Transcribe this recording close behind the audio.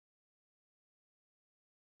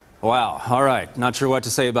Wow. All right. Not sure what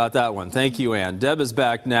to say about that one. Thank you, Ann. Deb is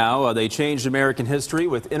back now. They changed American history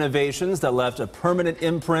with innovations that left a permanent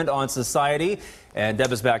imprint on society. And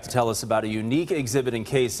Deb is back to tell us about a unique exhibit in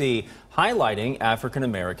KC highlighting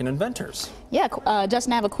African-American inventors. Yeah,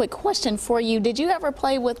 Justin, I have a quick question for you. Did you ever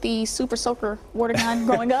play with the Super Soaker water gun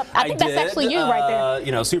growing up? I think that's actually you right there.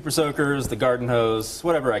 You know, Super Soakers, the garden hose,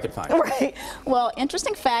 whatever I could find. Right. Well,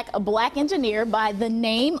 interesting fact, a black engineer by the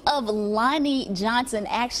name of Lonnie Johnson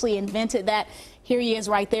actually invented that. Here he is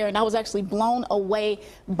right there, and I was actually blown away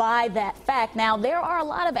by that fact. Now, there are a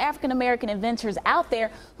lot of African-American inventors out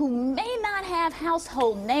there who may not have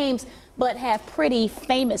household names, but have pretty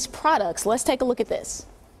famous products. Let's take a look at this.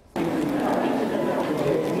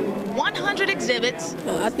 100 exhibits.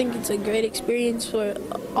 I think it's a great experience for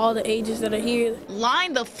all the ages that are here.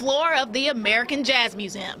 Line the floor of the American Jazz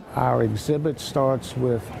Museum. Our exhibit starts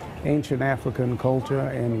with ancient African culture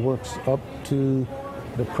and works up to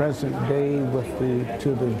the present day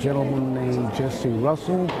to the gentleman named Jesse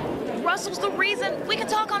Russell. Russell's the reason we can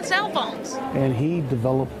talk on cell phones. And he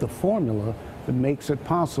developed the formula that makes it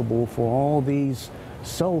possible for all these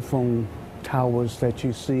cell phone towers that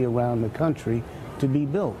you see around the country to be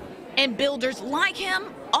built. And builders like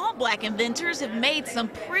him, all black inventors, have made some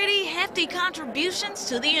pretty hefty contributions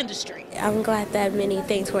to the industry. I'm glad that many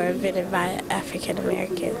things were invented by African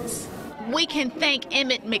Americans. We can thank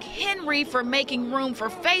Emmett McHenry for making room for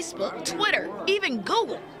Facebook, Twitter, even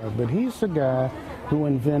Google. But he's the guy who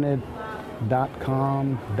invented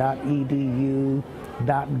 .com, .edu,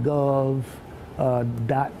 .gov,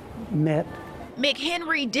 .net.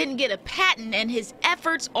 McHenry didn't get a patent, and his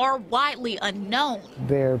efforts are widely unknown.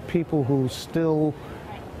 There are people who still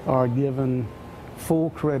are given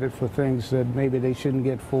full credit for things that maybe they shouldn't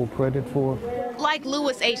get full credit for. Like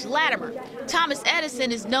Louis H. Latimer. Thomas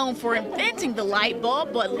Edison is known for inventing the light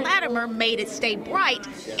bulb, but Latimer made it stay bright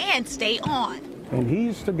and stay on. And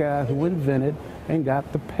he's the guy who invented and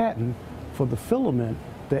got the patent for the filament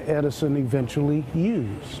that Edison eventually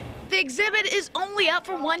used. The exhibit is only up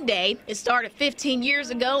for one day. It started 15 years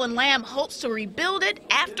ago, and Lamb hopes to rebuild it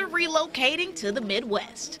after relocating to the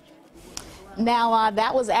Midwest. Now,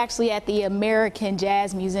 that was actually at the American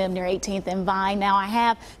Jazz Museum near 18th and Vine. Now, I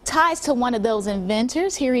have ties to one of those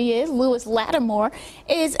inventors. Here he is. Louis Latimer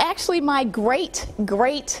is actually my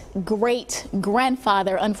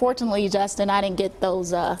great-great-great-grandfather. Unfortunately, Justin, I didn't get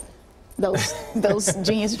those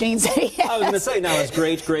genes that he has. I was going to say, now his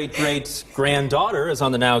great-great-great-granddaughter is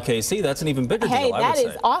on the Now KC. That's an even bigger deal, I would say. Hey,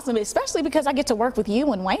 that is awesome, especially because I get to work with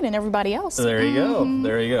you and Wayne and everybody else. There you go.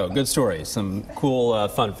 There you go. Good story. Some cool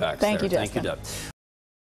fun facts. Thank you, Justin. Thank you, Deb.